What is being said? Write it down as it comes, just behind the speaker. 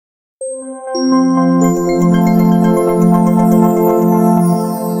Have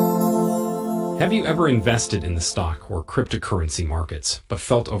you ever invested in the stock or cryptocurrency markets but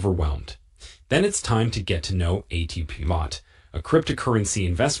felt overwhelmed? Then it's time to get to know ATPBot, a cryptocurrency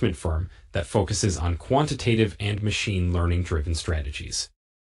investment firm that focuses on quantitative and machine learning-driven strategies.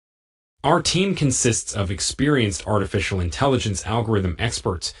 Our team consists of experienced artificial intelligence algorithm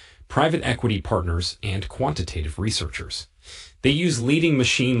experts, private equity partners, and quantitative researchers. They use leading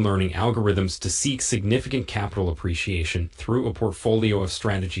machine learning algorithms to seek significant capital appreciation through a portfolio of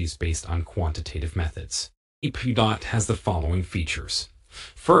strategies based on quantitative methods. ATPBot has the following features.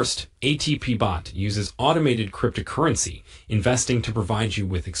 First, ATPBot uses automated cryptocurrency investing to provide you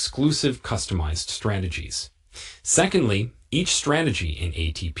with exclusive customized strategies. Secondly, each strategy in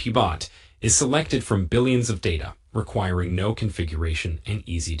ATPBot is selected from billions of data, requiring no configuration and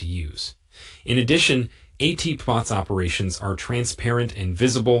easy to use. In addition, ATPBot's operations are transparent and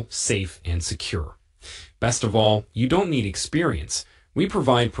visible, safe, and secure. Best of all, you don't need experience. We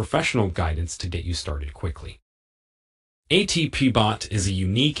provide professional guidance to get you started quickly. ATPBot is a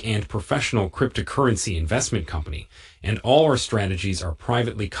unique and professional cryptocurrency investment company, and all our strategies are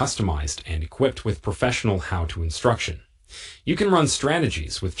privately customized and equipped with professional how-to instruction. You can run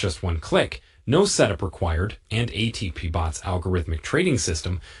strategies with just one click, no setup required, and ATPBot's algorithmic trading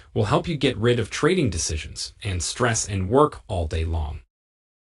system will help you get rid of trading decisions and stress and work all day long.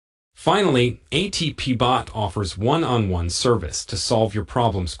 Finally, ATPBot offers one-on-one service to solve your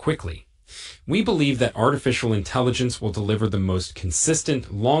problems quickly. We believe that artificial intelligence will deliver the most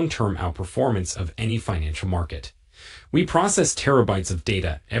consistent, long-term outperformance of any financial market. We process terabytes of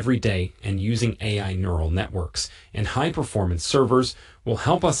data every day, and using AI neural networks and high-performance servers will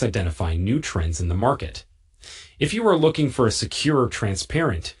help us identify new trends in the market. If you are looking for a secure,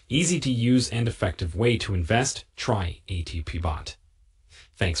 transparent, easy-to-use, and effective way to invest, try ATPBot.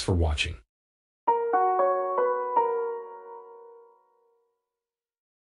 Thanks for watching.